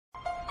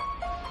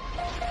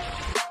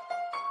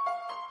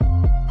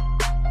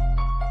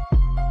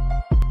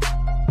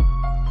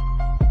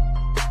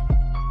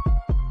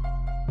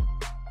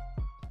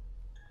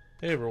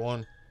Hey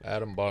everyone,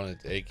 Adam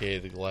Bonnett, aka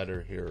the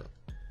Glider here.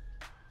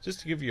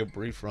 Just to give you a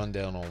brief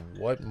rundown on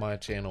what my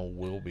channel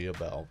will be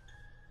about.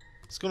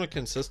 It's going to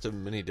consist of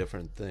many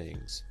different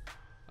things.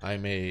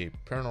 I'm a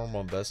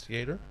paranormal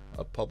investigator,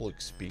 a public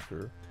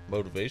speaker,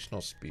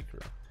 motivational speaker.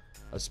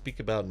 I speak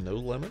about no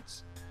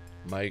limits,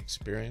 my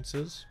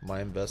experiences, my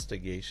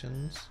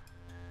investigations,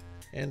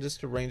 and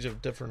just a range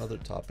of different other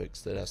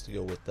topics that has to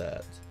go with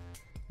that.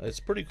 It's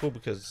pretty cool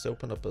because it's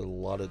opened up a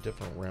lot of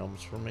different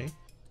realms for me.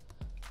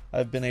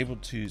 I've been able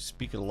to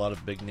speak at a lot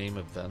of big name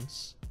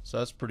events, so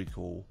that's pretty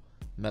cool.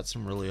 Met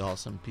some really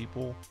awesome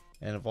people,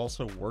 and I've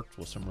also worked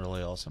with some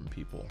really awesome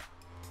people.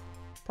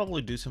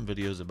 Probably do some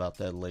videos about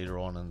that later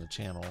on in the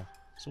channel,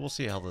 so we'll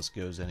see how this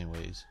goes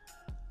anyways.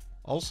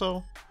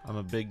 Also, I'm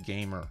a big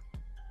gamer.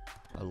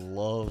 I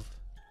love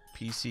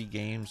PC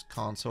games,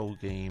 console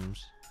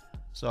games,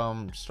 so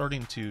I'm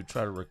starting to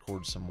try to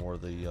record some more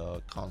of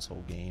the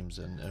console games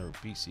and or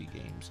PC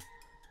games.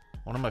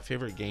 One of my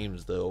favorite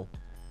games though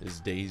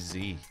is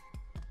DayZ.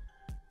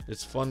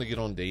 It's fun to get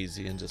on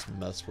DayZ and just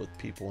mess with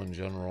people in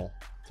general,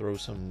 throw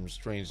some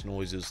strange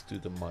noises through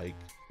the mic,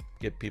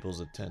 get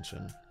people's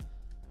attention.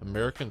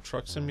 American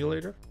Truck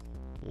Simulator,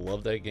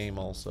 love that game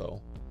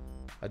also.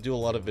 I do a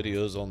lot of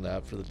videos on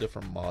that for the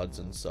different mods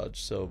and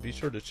such, so be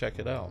sure to check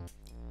it out.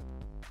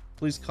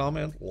 Please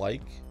comment,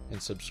 like,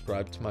 and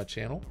subscribe to my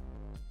channel.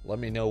 Let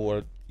me know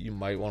what you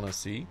might want to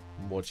see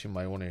and what you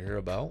might want to hear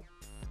about.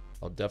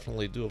 I'll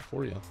definitely do it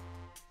for you.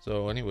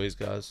 So anyways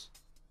guys,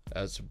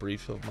 that's a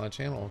brief of my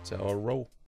channel. It's how I roll.